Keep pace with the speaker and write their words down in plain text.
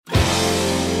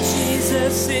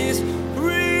Jesus is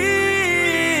real.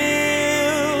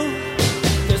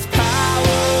 There's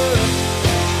power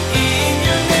in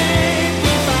your name. We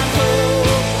find hope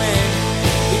when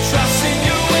we trust in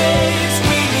your ways.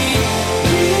 We need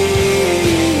real.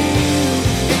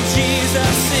 And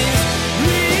Jesus is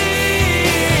real.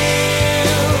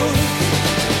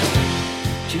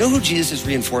 Do you know who Jesus'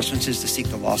 reinforcements is to seek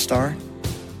the lost are?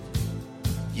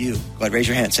 You. Go ahead, raise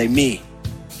your hand. Say me.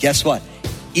 Guess what?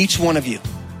 Each one of you,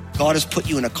 God has put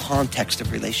you in a context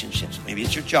of relationships. Maybe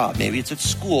it's your job. Maybe it's at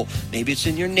school. Maybe it's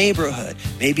in your neighborhood.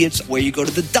 Maybe it's where you go to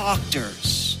the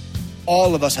doctors.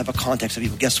 All of us have a context of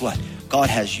people. Guess what? God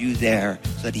has you there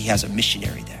so that he has a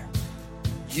missionary there.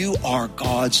 You are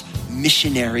God's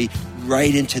missionary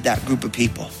right into that group of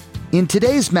people. In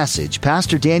today's message,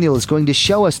 Pastor Daniel is going to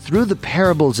show us through the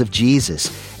parables of Jesus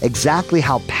exactly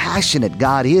how passionate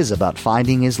God is about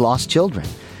finding his lost children.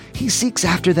 He seeks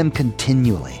after them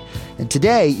continually. And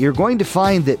today, you're going to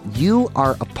find that you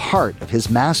are a part of his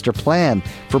master plan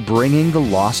for bringing the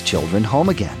lost children home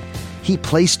again. He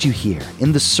placed you here,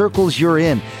 in the circles you're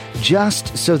in,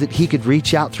 just so that he could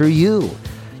reach out through you.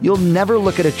 You'll never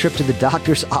look at a trip to the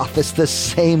doctor's office the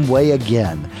same way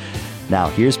again. Now,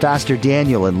 here's Pastor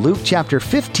Daniel in Luke chapter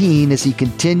 15 as he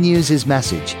continues his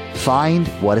message, Find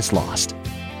What Is Lost.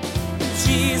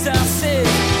 Jesus is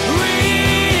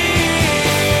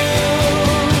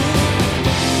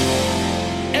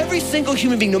Every single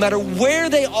human being, no matter where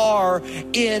they are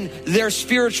in their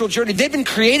spiritual journey, they've been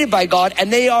created by God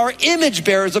and they are image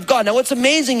bearers of God. Now, what's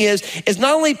amazing is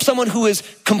not only someone who is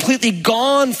completely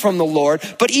gone from the Lord,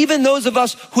 but even those of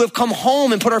us who have come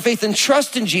home and put our faith and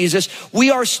trust in Jesus, we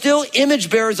are still image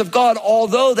bearers of God,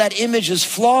 although that image is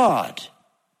flawed.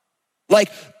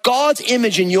 Like God's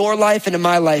image in your life and in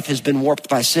my life has been warped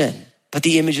by sin, but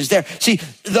the image is there. See,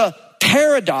 the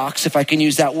paradox, if I can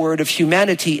use that word, of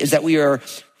humanity is that we are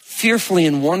fearfully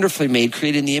and wonderfully made,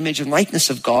 created in the image and likeness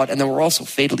of God, and then we're also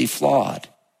fatally flawed.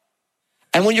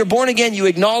 And when you're born again, you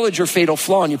acknowledge your fatal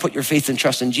flaw and you put your faith and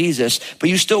trust in Jesus, but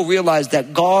you still realize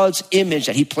that God's image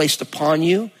that he placed upon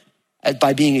you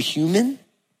by being a human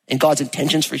and God's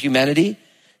intentions for humanity,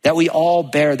 that we all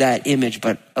bear that image,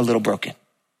 but a little broken.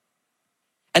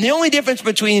 And the only difference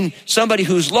between somebody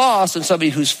who's lost and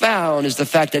somebody who's found is the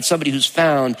fact that somebody who's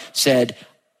found said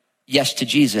yes to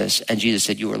Jesus, and Jesus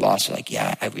said, you were lost. You're like,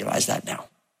 yeah, I realize that now.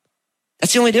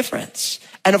 That's the only difference.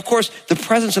 And of course, the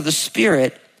presence of the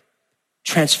Spirit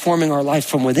transforming our life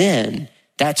from within,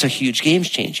 that's a huge game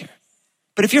changer.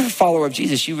 But if you're a follower of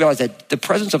Jesus, you realize that the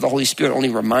presence of the Holy Spirit only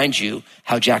reminds you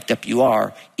how jacked up you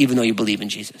are, even though you believe in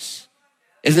Jesus.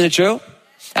 Isn't it true?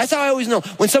 That's how I always know.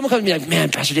 When someone comes to me like, man,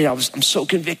 Pastor Daniel, I'm so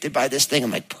convicted by this thing.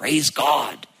 I'm like, praise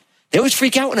God. They always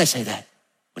freak out when I say that.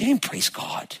 What do you mean, praise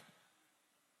God?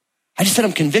 I just said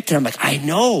I'm convicted. I'm like, I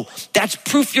know. That's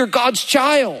proof you're God's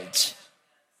child.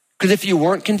 Because if you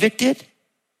weren't convicted,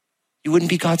 you wouldn't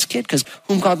be God's kid. Because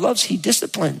whom God loves, he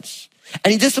disciplines.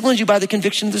 And he disciplines you by the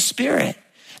conviction of the Spirit.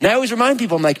 And I always remind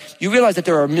people, I'm like, you realize that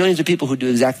there are millions of people who do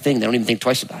the exact thing. They don't even think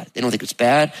twice about it. They don't think it's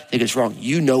bad. They think it's wrong.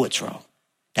 You know it's wrong.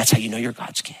 That's how you know you're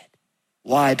God's kid.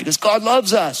 Why? Because God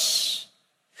loves us.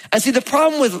 And see, the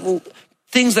problem with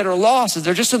things that are lost is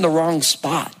they're just in the wrong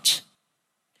spot.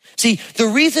 See, the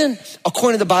reason,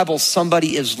 according to the Bible,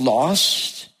 somebody is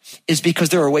lost is because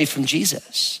they're away from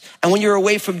Jesus. And when you're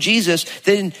away from Jesus,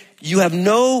 then you have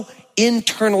no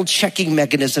internal checking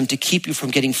mechanism to keep you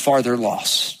from getting farther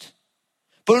lost.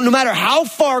 But no matter how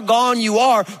far gone you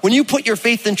are, when you put your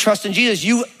faith and trust in Jesus,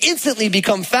 you instantly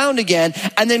become found again.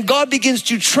 And then God begins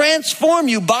to transform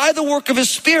you by the work of his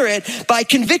Spirit, by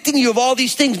convicting you of all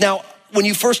these things. Now, when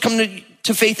you first come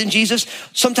to faith in Jesus,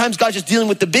 sometimes God's just dealing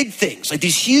with the big things, like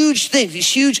these huge things,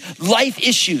 these huge life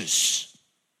issues.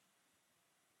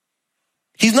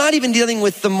 He's not even dealing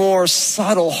with the more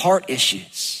subtle heart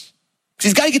issues. Because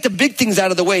he's got to get the big things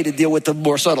out of the way to deal with the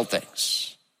more subtle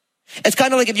things. It's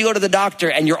kind of like if you go to the doctor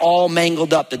and you're all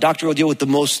mangled up, the doctor will deal with the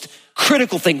most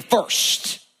critical thing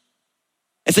first.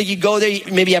 It's like you go there,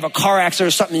 maybe you have a car accident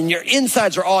or something, and your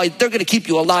insides are all, they're going to keep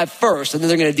you alive first, and then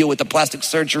they're going to deal with the plastic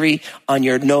surgery on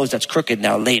your nose that's crooked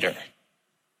now later.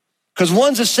 Because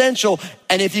one's essential,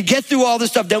 and if you get through all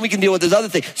this stuff, then we can deal with this other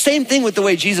thing. Same thing with the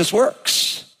way Jesus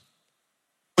works.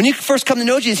 When you first come to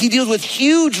know Jesus, he deals with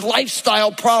huge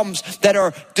lifestyle problems that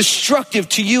are destructive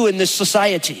to you in this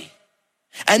society.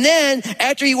 And then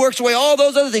after he works away all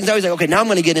those other things, now he's like, okay, now I'm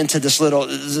going to get into this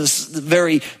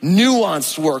very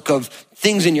nuanced work of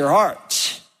things in your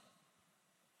heart.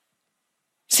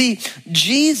 See,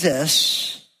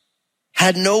 Jesus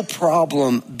had no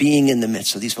problem being in the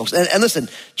midst of these folks. And listen,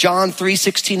 John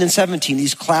 3:16 and 17,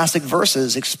 these classic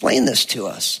verses explain this to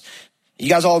us. You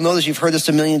guys all know this, you've heard this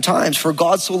a million times. For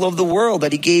God so loved the world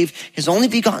that he gave his only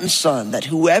begotten son, that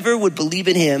whoever would believe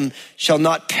in him shall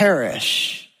not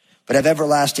perish, but have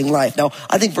everlasting life. Now,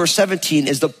 I think verse 17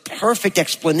 is the perfect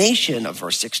explanation of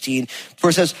verse 16, where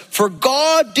it says, for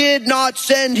God did not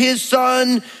send his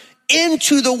son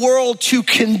into the world to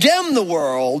condemn the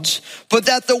world, but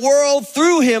that the world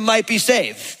through him might be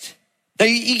saved. Now,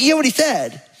 you hear what he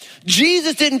said?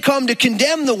 Jesus didn't come to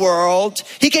condemn the world.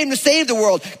 He came to save the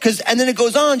world. And then it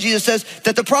goes on, Jesus says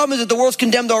that the problem is that the world's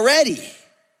condemned already.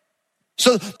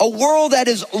 So a world that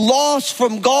is lost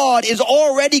from God is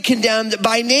already condemned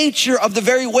by nature of the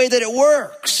very way that it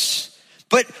works.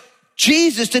 But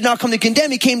Jesus did not come to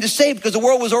condemn. He came to save because the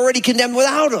world was already condemned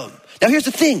without him. Now here's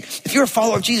the thing. If you're a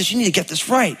follower of Jesus, you need to get this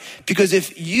right. Because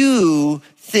if you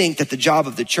think that the job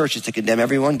of the church is to condemn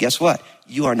everyone, guess what?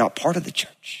 You are not part of the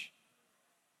church.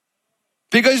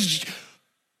 Because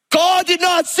God did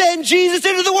not send Jesus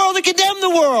into the world to condemn the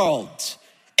world.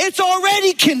 It's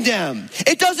already condemned.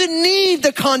 It doesn't need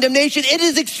the condemnation. It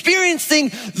is experiencing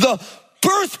the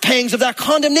birth pangs of that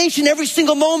condemnation every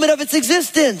single moment of its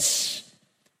existence.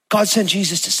 God sent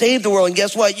Jesus to save the world. And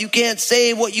guess what? You can't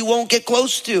save what you won't get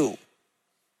close to.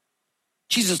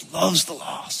 Jesus loves the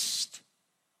lost.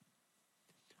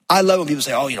 I love when people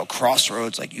say, oh,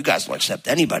 Crossroads, like you guys will accept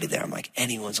anybody there. I'm like,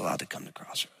 anyone's allowed to come to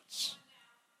Crossroads.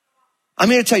 I'm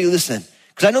here to tell you, listen,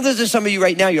 because I know there's some of you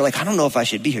right now, you're like, I don't know if I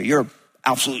should be here. You're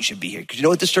absolutely should be here. Because you know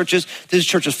what this church is? This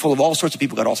church is full of all sorts of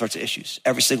people, got all sorts of issues.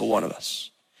 Every single one of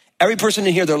us. Every person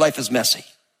in here, their life is messy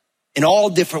in all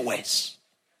different ways.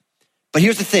 But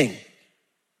here's the thing.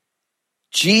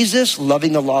 Jesus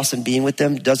loving the lost and being with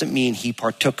them doesn't mean he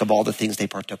partook of all the things they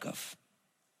partook of.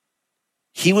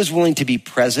 He was willing to be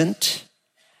present,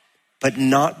 but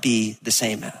not be the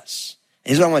same as.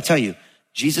 And here's what I want to tell you.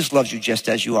 Jesus loves you just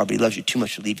as you are, but he loves you too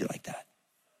much to leave you like that.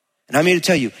 And I'm here to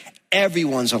tell you,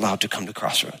 everyone's allowed to come to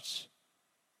Crossroads.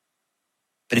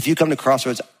 But if you come to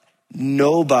Crossroads,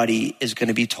 nobody is going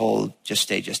to be told, just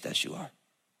stay just as you are.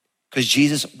 Because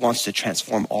Jesus wants to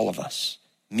transform all of us,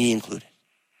 me included.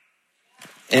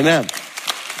 Amen.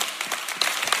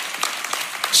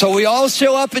 So we all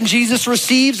show up and Jesus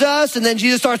receives us, and then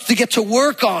Jesus starts to get to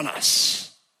work on us.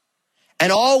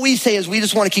 And all we say is we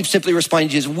just want to keep simply responding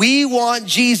to Jesus. We want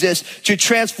Jesus to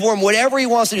transform whatever he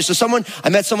wants to do. So I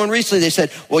met someone recently, they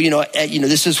said, well,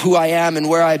 this is who I am and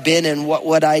where I've been and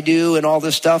what I do and all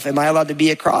this stuff. Am I allowed to be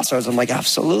at Crossroads? I'm like,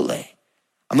 absolutely.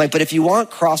 I'm like, but if you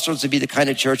want Crossroads to be the kind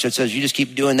of church that says you just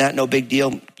keep doing that, no big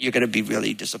deal, you're going to be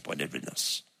really disappointed in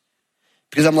us.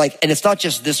 Because I'm like, and it's not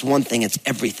just this one thing, it's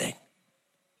everything.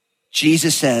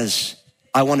 Jesus says,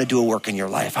 I want to do a work in your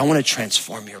life. I want to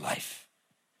transform your life.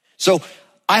 So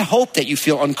I hope that you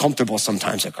feel uncomfortable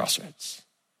sometimes at Crossroads.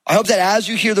 I hope that as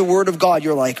you hear the word of God,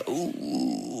 you're like,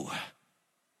 ooh.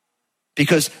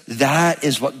 Because that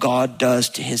is what God does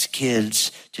to his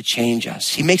kids to change us.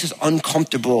 He makes us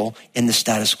uncomfortable in the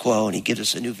status quo and he gives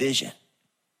us a new vision.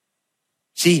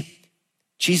 See,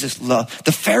 Jesus loved,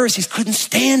 the Pharisees couldn't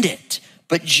stand it,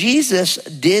 but Jesus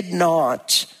did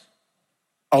not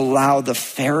allow the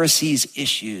Pharisees'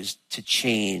 issues to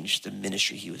change the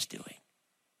ministry he was doing.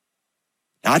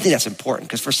 Now, I think that's important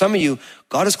because for some of you,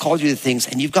 God has called you to things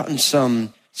and you've gotten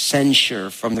some censure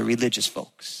from the religious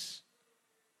folks.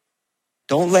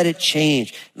 Don't let it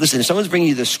change. Listen, if someone's bringing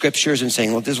you the scriptures and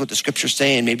saying, look, this is what the scripture's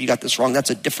saying, maybe you got this wrong, that's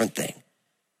a different thing.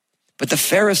 But the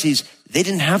Pharisees, they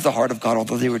didn't have the heart of God,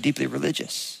 although they were deeply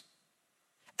religious.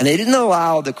 And they didn't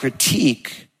allow the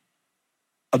critique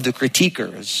of the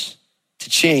critiquers to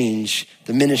change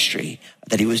the ministry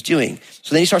that he was doing.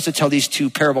 So then he starts to tell these two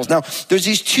parables. Now, there's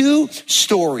these two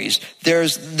stories.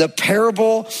 There's the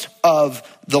parable of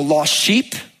the lost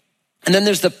sheep, and then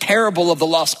there's the parable of the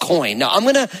lost coin. Now, I'm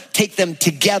going to take them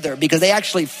together because they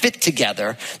actually fit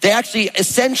together. They actually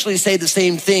essentially say the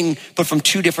same thing, but from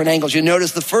two different angles. You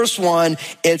notice the first one,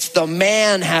 it's the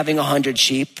man having 100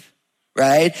 sheep,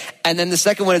 right? And then the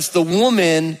second one, it's the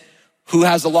woman who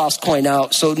has the lost coin. Now,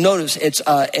 so notice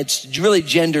it's really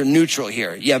gender neutral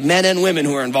here. You have men and women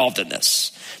who are involved in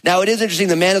this. Now, it is interesting.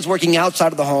 The man is working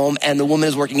outside of the home and the woman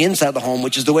is working inside of the home,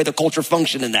 which is the way the culture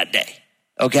functioned in that day.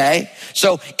 Okay?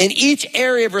 So in each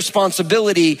area of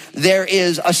responsibility, there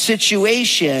is a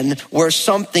situation where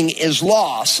something is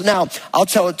lost. Now, I'll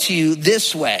tell it to you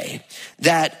this way,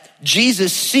 that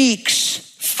Jesus seeks,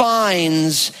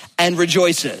 finds, and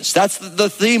rejoices. That's the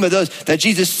theme of those, that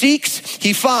Jesus seeks,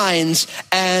 he finds,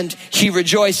 and he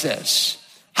rejoices.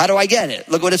 How do I get it?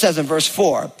 Look what it says in verse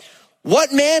 4.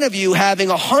 What man of you having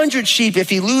 100 sheep,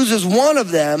 if he loses one of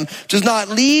them, does not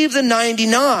leave the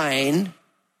 99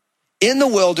 in the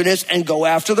wilderness and go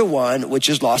after the one which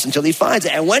is lost until he finds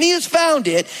it. And when he has found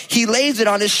it, he lays it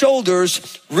on his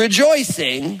shoulders,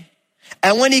 rejoicing.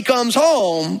 And when he comes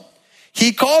home,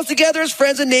 he calls together his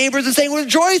friends and neighbors and saying,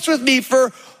 rejoice with me,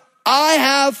 for I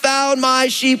have found my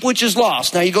sheep which is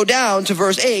lost. Now you go down to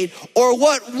verse 8. Or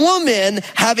what woman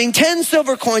having 10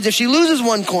 silver coins, if she loses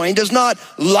one coin, does not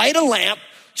light a lamp,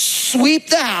 sweep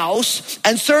the house,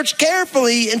 and search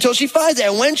carefully until she finds it?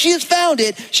 And when she has found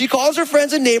it, she calls her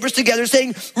friends and neighbors together,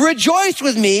 saying, rejoice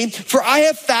with me, for I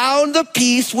have found the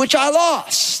piece which I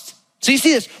lost. So you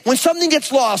see this, when something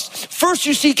gets lost, first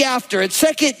you seek after it,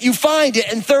 second you find it,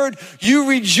 and third you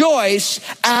rejoice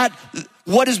at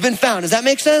what has been found. Does that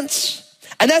make sense?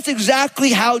 And that's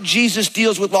exactly how Jesus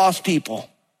deals with lost people,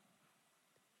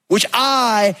 which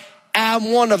I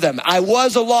am one of them. I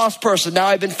was a lost person. Now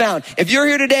I've been found. If you're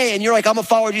here today and you're like, I'm a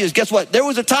follower of Jesus, guess what? There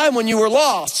was a time when you were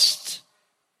lost.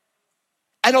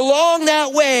 And along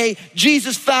that way,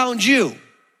 Jesus found you,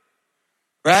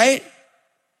 right?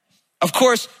 Of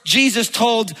course, Jesus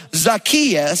told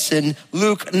Zacchaeus in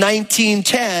Luke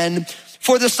 19:10,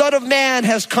 for the Son of Man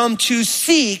has come to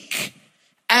seek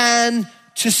and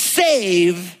to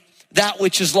save that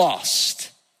which is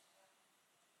lost.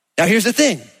 Now here's the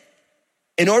thing.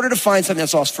 In order to find something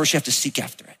that's lost, first you have to seek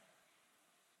after it.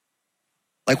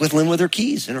 Like with Lynn with her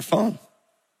keys and her phone.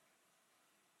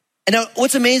 And now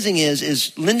what's amazing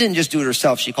is Lynn didn't just do it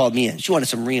herself. She called me in. She wanted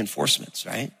some reinforcements,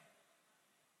 right?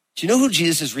 Do you know who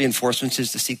Jesus' reinforcements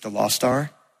is to seek the lost are?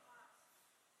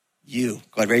 You.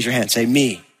 Go ahead, raise your hand. Say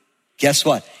me. Guess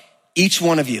what? Each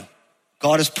one of you,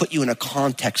 God has put you in a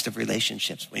context of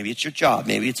relationships. Maybe it's your job.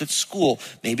 Maybe it's at school.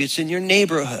 Maybe it's in your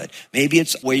neighborhood. Maybe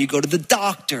it's where you go to the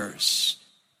doctors.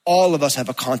 All of us have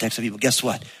a context of people. Guess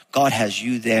what? God has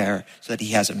you there so that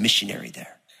he has a missionary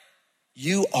there.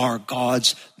 You are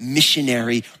God's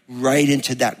missionary right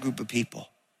into that group of people,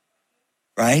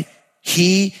 right?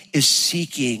 He is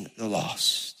seeking the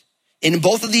lost. In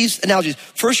both of these analogies,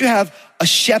 first you have a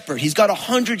shepherd. He's got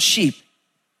 100 sheep.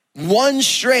 One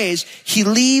strays, he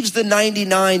leaves the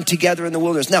 99 together in the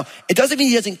wilderness. Now, it doesn't mean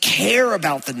he doesn't care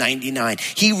about the 99.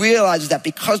 He realizes that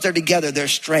because they're together,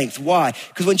 there's strength. Why?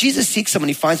 Because when Jesus seeks someone,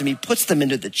 he finds them, he puts them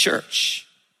into the church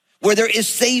where there is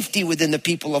safety within the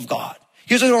people of God.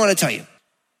 Here's what I want to tell you.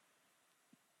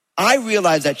 I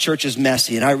realize that church is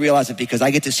messy, and I realize it because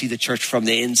I get to see the church from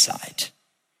the inside.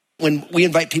 When we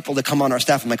invite people to come on our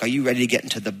staff, I'm like, are you ready to get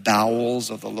into the bowels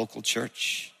of the local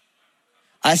church?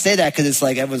 I say that because it's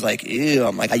like, everyone's like, ew.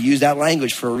 I'm like, I use that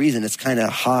language for a reason. It's kind of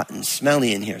hot and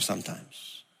smelly in here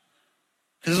sometimes.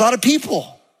 Because there's a lot of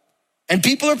people, and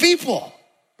people are people,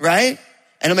 right?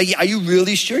 And I'm like, are you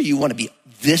really sure you want to be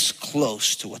this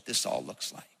close to what this all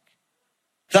looks like?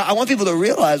 So I want people to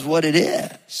realize what it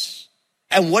is.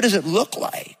 And what does it look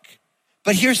like?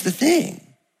 But here's the thing.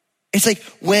 It's like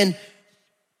when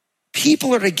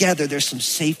people are together, there's some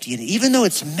safety in it. Even though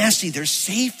it's messy, there's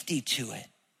safety to it.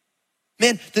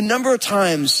 Man, the number of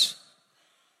times,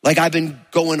 like I've been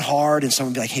going hard and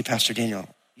someone be like, hey, Pastor Daniel,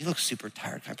 you look super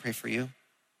tired. Can I pray for you? Is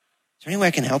there any way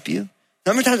I can help you?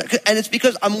 Number of times, and it's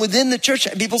because I'm within the church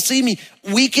and people see me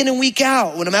week in and week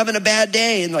out when I'm having a bad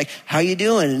day and like, how you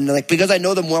doing? And like, because I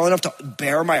know them well enough to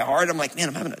bear my heart, I'm like, man,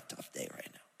 I'm having a tough day right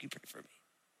now. Can you pray for me?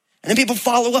 And then people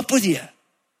follow up with you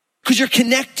because you're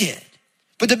connected.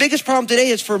 But the biggest problem today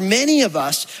is for many of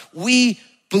us, we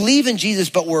believe in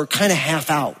Jesus, but we're kind of half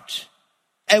out.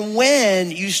 And when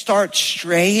you start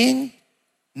straying,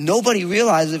 nobody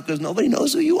realizes it because nobody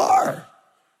knows who you are.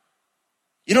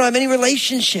 You don't have any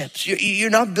relationships.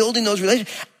 You're not building those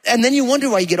relationships. And then you wonder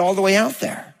why you get all the way out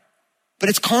there. But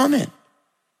it's common.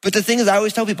 But the thing is, I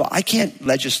always tell people, I can't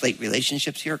legislate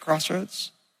relationships here at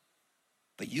Crossroads,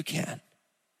 but you can.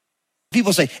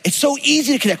 People say, it's so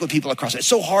easy to connect with people at Crossroads. It's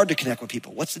so hard to connect with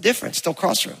people. What's the difference? Still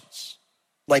Crossroads.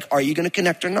 Like, are you going to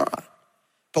connect or not?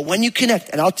 But when you connect,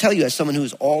 and I'll tell you as someone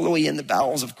who's all the way in the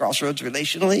bowels of Crossroads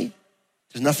relationally,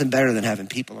 there's nothing better than having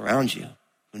people around you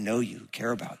who know you, who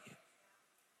care about you.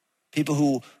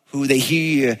 People who they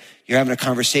hear you, you're having a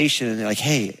conversation and they're like,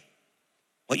 hey,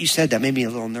 what you said, that made me a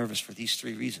little nervous for these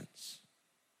 3 reasons.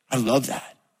 I love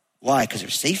that. Why? Because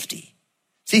there's safety.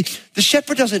 See, the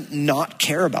shepherd doesn't not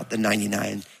care about the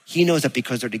 99. He knows that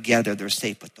because they're together, they're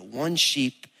safe. But the one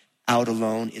sheep out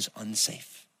alone is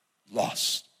unsafe,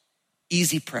 lost,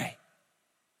 easy prey.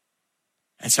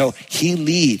 And so he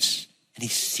leaves and he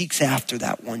seeks after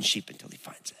that one sheep until he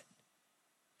finds it.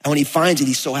 And when he finds it,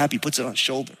 he's so happy, he puts it on his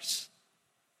shoulders.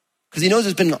 Because he knows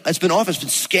it's been off, it's been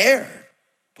scared.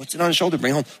 Puts it on his shoulder,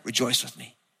 bring it home, rejoice with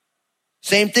me.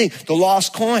 Same thing, the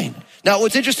lost coin. Now,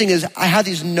 what's interesting is I have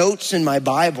these notes in my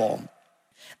Bible,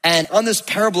 And on this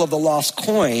parable of the lost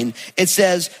coin, it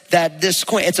says that this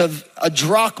coin, it's a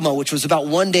drachma, which was about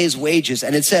 1 day's wages.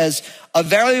 And it says, a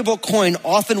valuable coin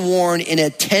often worn in a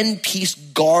 10-piece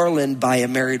garland by a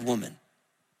married woman.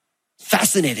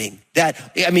 Fascinating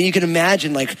that, I mean, you can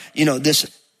imagine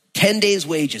this 10 days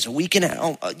wages, a week and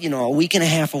a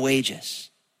half of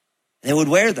wages. And they would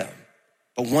wear them,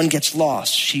 but one gets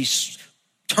lost. She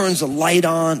turns the light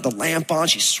on, the lamp on,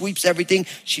 she sweeps everything.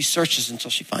 She searches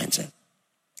until she finds it.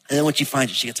 And then when she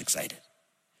finds it, she gets excited.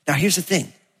 Now, here's the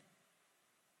thing.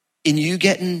 In you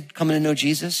coming to know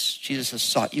Jesus, Jesus has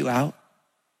sought you out.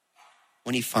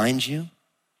 When he finds you,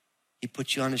 he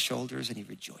puts you on his shoulders and he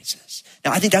rejoices.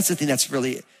 Now, I think that's the thing that's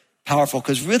really powerful,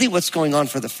 because really what's going on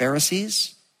for the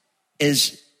Pharisees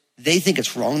is they think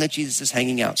it's wrong that Jesus is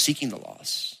hanging out, seeking the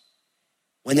lost.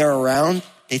 When they're around,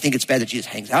 they think it's bad that Jesus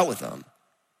hangs out with them,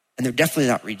 and they're definitely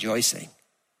not rejoicing.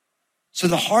 So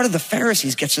the heart of the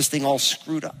Pharisees gets this thing all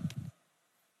screwed up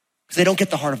because they don't get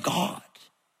the heart of God.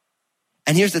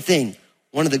 And here's the thing.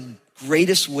 One of the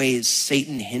greatest ways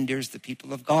Satan hinders the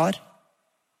people of God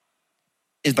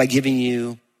is by giving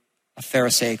you a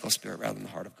Pharisaical spirit rather than the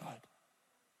heart of God.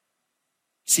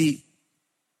 See,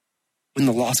 when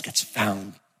the lost gets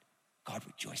found, God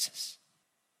rejoices.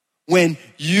 When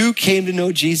you came to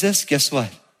know Jesus, guess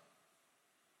what?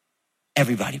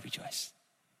 Everybody rejoiced.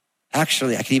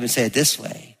 Actually, I can even say it this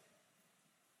way.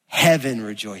 Heaven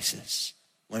rejoices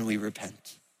when we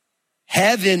repent.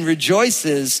 Heaven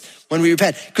rejoices when we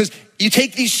repent. Because you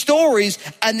take these stories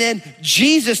and then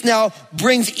Jesus now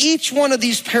brings each one of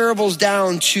these parables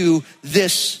down to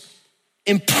this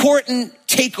important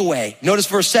takeaway. Notice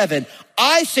verse 7.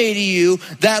 I say to you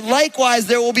that likewise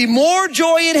there will be more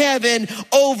joy in heaven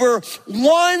over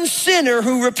one sinner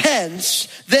who repents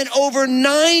than over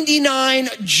 99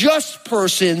 just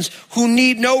persons who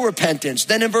need no repentance.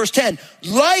 Then in verse 10,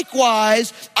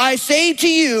 likewise I say to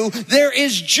you, there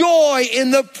is joy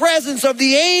in the presence of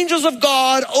the angels of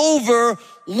God over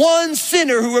one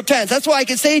sinner who repents. That's why I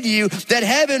can say to you that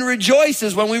heaven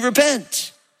rejoices when we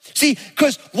repent. See,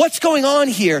 because what's going on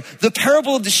here? The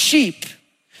parable of the sheep,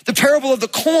 the parable of the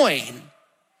coin,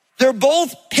 they're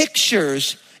both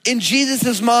pictures in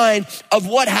Jesus' mind of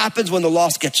what happens when the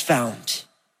lost gets found.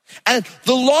 And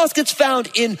the lost gets found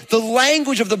in the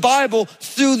language of the Bible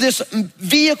through this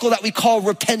vehicle that we call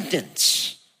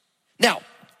repentance. Now,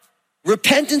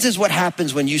 repentance is what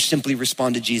happens when you simply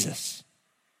respond to Jesus.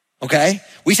 Okay?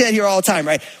 We say that here all the time,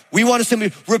 right? We want to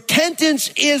simply,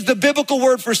 repentance is the biblical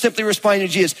word for simply responding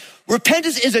to Jesus.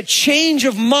 Repentance is a change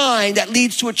of mind that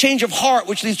leads to a change of heart,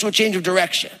 which leads to a change of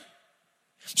direction.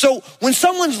 So when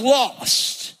someone's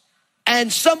lost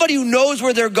and somebody who knows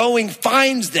where they're going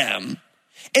finds them,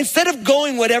 instead of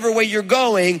going whatever way you're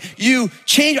going, you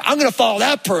change, I'm going to follow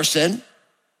that person,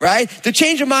 right? The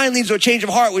change of mind leads to a change of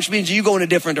heart, which means you go in a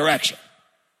different direction.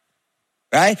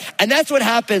 Right? And that's what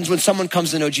happens when someone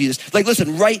comes to know Jesus. Like,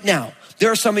 listen, right now,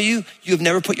 there are some of you have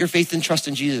never put your faith and trust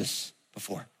in Jesus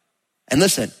before. And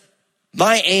listen,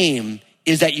 my aim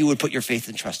is that you would put your faith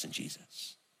and trust in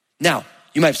Jesus. Now,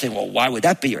 you might say, well, why would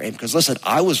that be your aim? Because listen,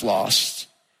 I was lost,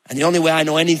 and the only way I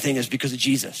know anything is because of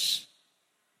Jesus.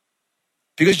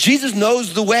 Because Jesus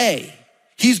knows the way.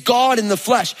 He's God in the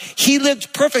flesh. He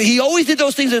lived perfect. He always did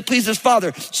those things that pleased his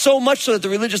Father, so much so that the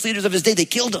religious leaders of his day, they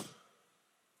killed him.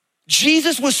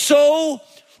 Jesus was so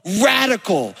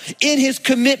radical in his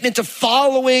commitment to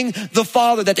following the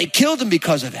Father that they killed him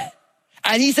because of it.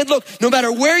 And he said, look, no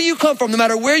matter where you come from, no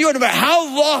matter where you are, no matter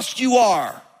how lost you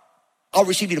are, I'll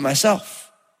receive you to myself,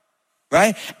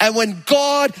 right? And when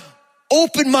God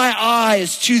opened my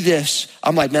eyes to this,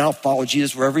 I'm like, man, I'll follow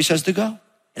Jesus wherever he says to go.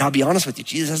 And I'll be honest with you,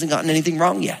 Jesus hasn't gotten anything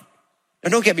wrong yet.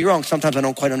 Now, don't get me wrong. Sometimes I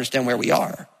don't quite understand where we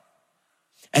are.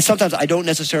 And sometimes I don't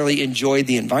necessarily enjoy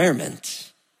the environment.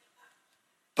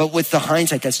 But with the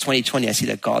hindsight, that's 2020, I see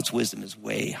that God's wisdom is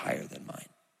way higher than mine,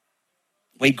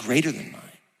 way greater than mine.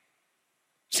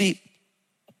 See,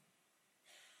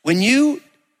 when you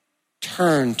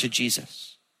turn to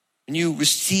Jesus, when you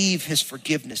receive his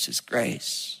forgiveness, his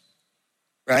grace,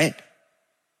 right?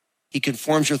 He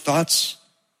conforms your thoughts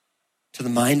to the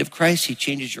mind of Christ. He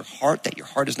changes your heart, that your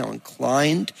heart is now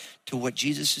inclined to what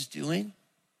Jesus is doing,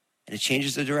 and it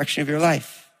changes the direction of your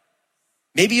life.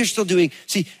 Maybe you're still doing,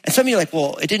 and some of you are like,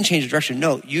 well, it didn't change the direction.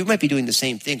 No, you might be doing the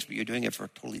same things, but you're doing it for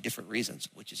totally different reasons,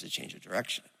 which is a change of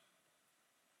direction.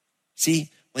 See,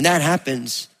 when that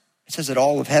happens, it says that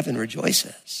all of heaven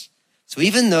rejoices. So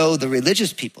even though the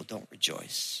religious people don't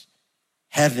rejoice,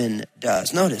 heaven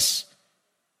does. Notice,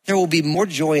 there will be more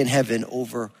joy in heaven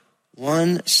over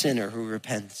one sinner who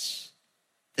repents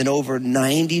than over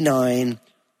 99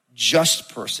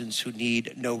 just persons who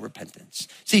need no repentance.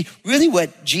 See, really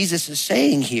what Jesus is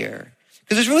saying here,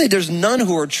 because there's none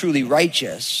who are truly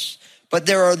righteous, but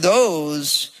there are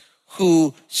those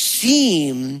who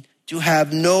seem to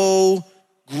have no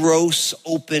gross,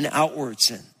 open, outward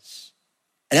sins.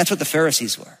 And that's what the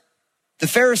Pharisees were. The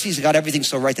Pharisees got everything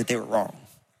so right that they were wrong.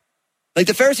 Like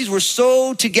the Pharisees were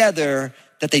so together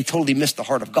that they totally missed the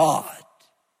heart of God.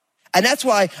 And that's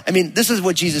why, this is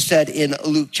what Jesus said in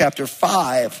Luke chapter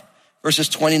 5, verses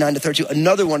 29 to 32,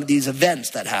 another one of these events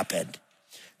that happened.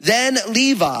 Then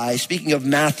Levi, speaking of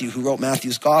Matthew, who wrote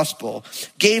Matthew's gospel,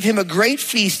 gave him a great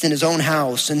feast in his own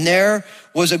house. And there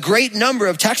was a great number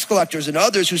of tax collectors and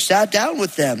others who sat down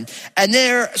with them. And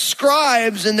their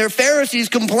scribes and their Pharisees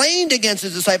complained against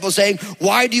his disciples, saying,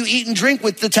 why do you eat and drink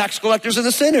with the tax collectors and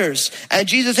the sinners? And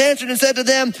Jesus answered and said to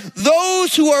them,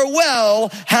 those who are well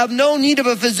have no need of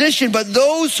a physician, but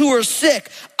those who are sick,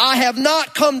 I have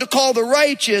not come to call the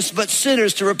righteous, but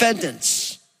sinners to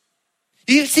repentance.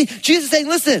 You see, Jesus is saying,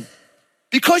 listen,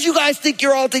 because you guys think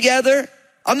you're all together,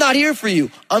 I'm not here for you.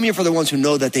 I'm here for the ones who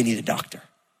know that they need a doctor.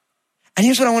 And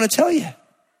here's what I want to tell you.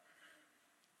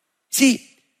 See,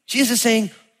 Jesus is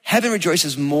saying heaven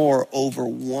rejoices more over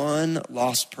one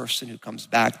lost person who comes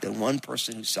back than one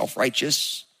person who's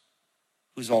self-righteous,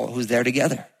 who's there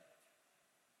together.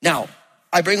 Now,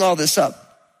 I bring all this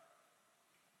up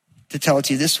to tell it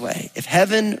to you this way. If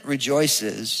heaven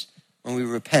rejoices when we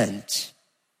repent,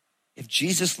 if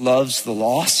Jesus loves the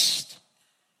lost,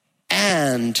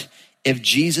 and if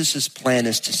Jesus' plan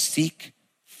is to seek,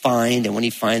 find, and when he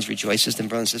finds, rejoices, then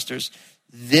brothers and sisters,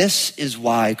 this is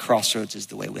why Crossroads is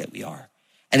the way that we are.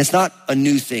 And it's not a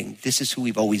new thing. This is who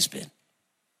we've always been.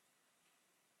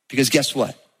 Because guess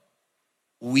what?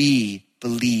 We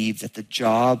believe that the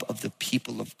job of the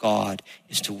people of God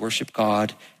is to worship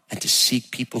God and to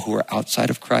seek people who are outside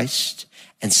of Christ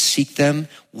and seek them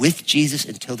with Jesus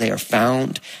until they are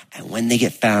found. And when they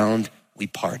get found, we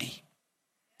party.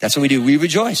 That's what we do. We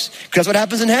rejoice. Because that's what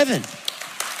happens in heaven.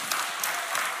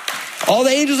 All the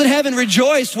angels in heaven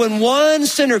rejoice when one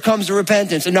sinner comes to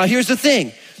repentance. And now here's the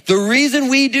thing. The reason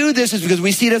we do this is because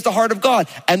we see it as the heart of God.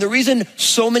 And the reason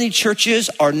so many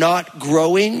churches are not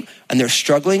growing and they're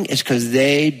struggling is because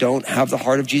they don't have the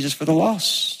heart of Jesus for the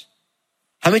lost.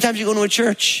 How many times you go to a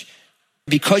church?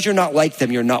 Because you're not like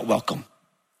them, you're not welcome.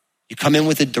 You come in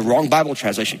with the wrong Bible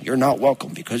translation, you're not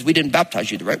welcome. Because we didn't baptize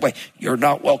you the right way, you're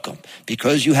not welcome.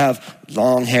 Because you have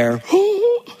long hair,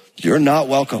 you're not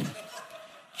welcome.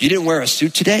 You didn't wear a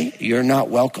suit today, you're not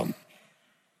welcome.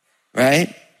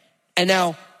 Right? And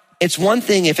now, it's one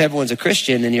thing if everyone's a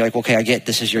Christian and you're like, okay, I get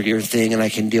this is your thing and I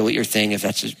can deal with your thing if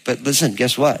that's, but listen,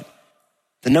 guess what?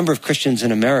 The number of Christians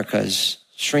in America is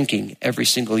shrinking every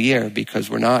single year because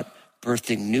we're not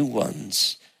birthing new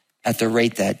ones at the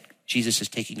rate that Jesus is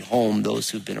taking home those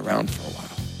who've been around for a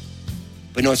while.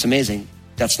 But you know what's amazing?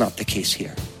 That's not the case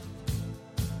here.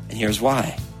 And here's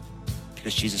why.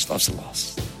 Because Jesus loves the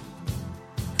lost.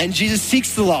 And Jesus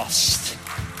seeks the lost.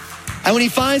 And when he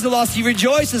finds the lost, he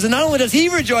rejoices. And not only does he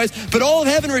rejoice, but all of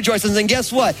heaven rejoices. And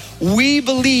guess what? We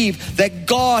believe that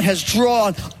God has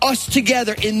drawn us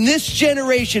together in this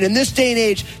generation, in this day and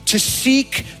age, to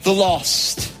seek the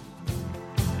lost.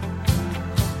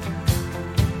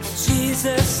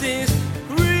 Jesus is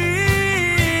real.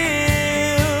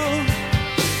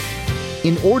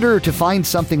 In order to find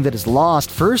something that is lost,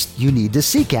 first you need to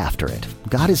seek after it.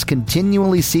 God is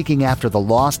continually seeking after the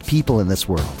lost people in this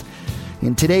world.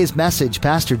 In today's message,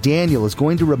 Pastor Daniel is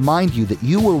going to remind you that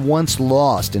you were once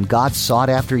lost and God sought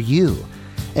after you.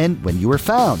 And when you were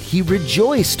found, he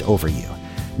rejoiced over you.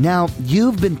 Now,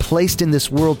 you've been placed in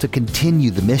this world to continue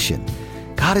the mission.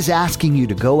 God is asking you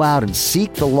to go out and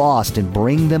seek the lost and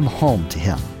bring them home to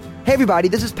him. Hey everybody,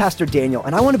 this is Pastor Daniel,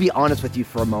 and I want to be honest with you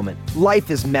for a moment.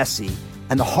 Life is messy,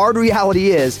 and the hard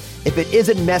reality is, if it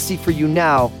isn't messy for you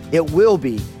now, it will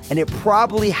be, and it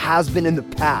probably has been in the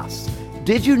past.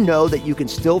 Did you know that you can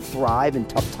still thrive in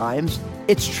tough times?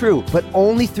 It's true, but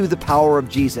only through the power of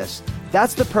Jesus.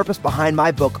 That's the purpose behind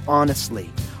my book, Honestly.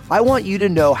 I want you to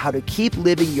know how to keep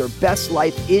living your best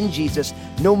life in Jesus,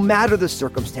 no matter the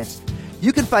circumstances.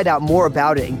 You can find out more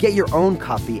about it and get your own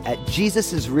copy at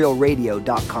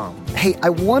JesusIsRealRadio.com. Hey, I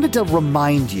wanted to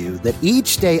remind you that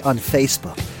each day on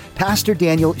Facebook, Pastor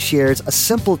Daniel shares a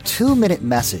simple 2-minute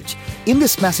message. In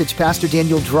this message, Pastor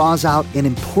Daniel draws out an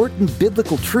important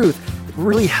biblical truth that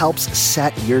really helps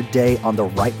set your day on the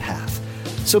right path.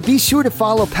 So be sure to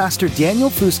follow Pastor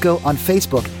Daniel Fusco on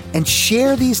Facebook and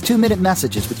share these 2-minute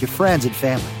messages with your friends and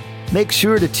family. Make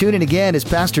sure to tune in again as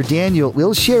Pastor Daniel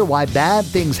will share why bad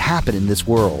things happen in this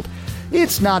world.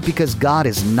 It's not because God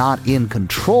is not in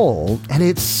control, and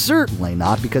it's certainly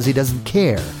not because he doesn't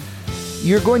care.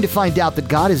 You're going to find out that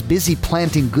God is busy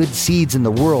planting good seeds in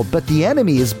the world, but the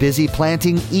enemy is busy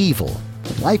planting evil.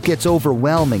 When life gets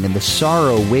overwhelming and the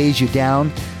sorrow weighs you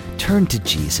down, turn to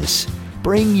Jesus.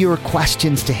 Bring your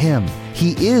questions to Him.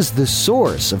 He is the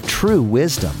source of true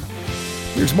wisdom.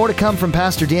 There's more to come from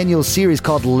Pastor Daniel's series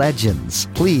called Legends.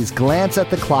 Please glance at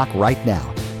the clock right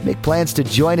now. Make plans to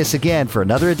join us again for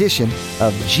another edition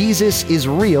of Jesus is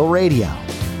Real Radio.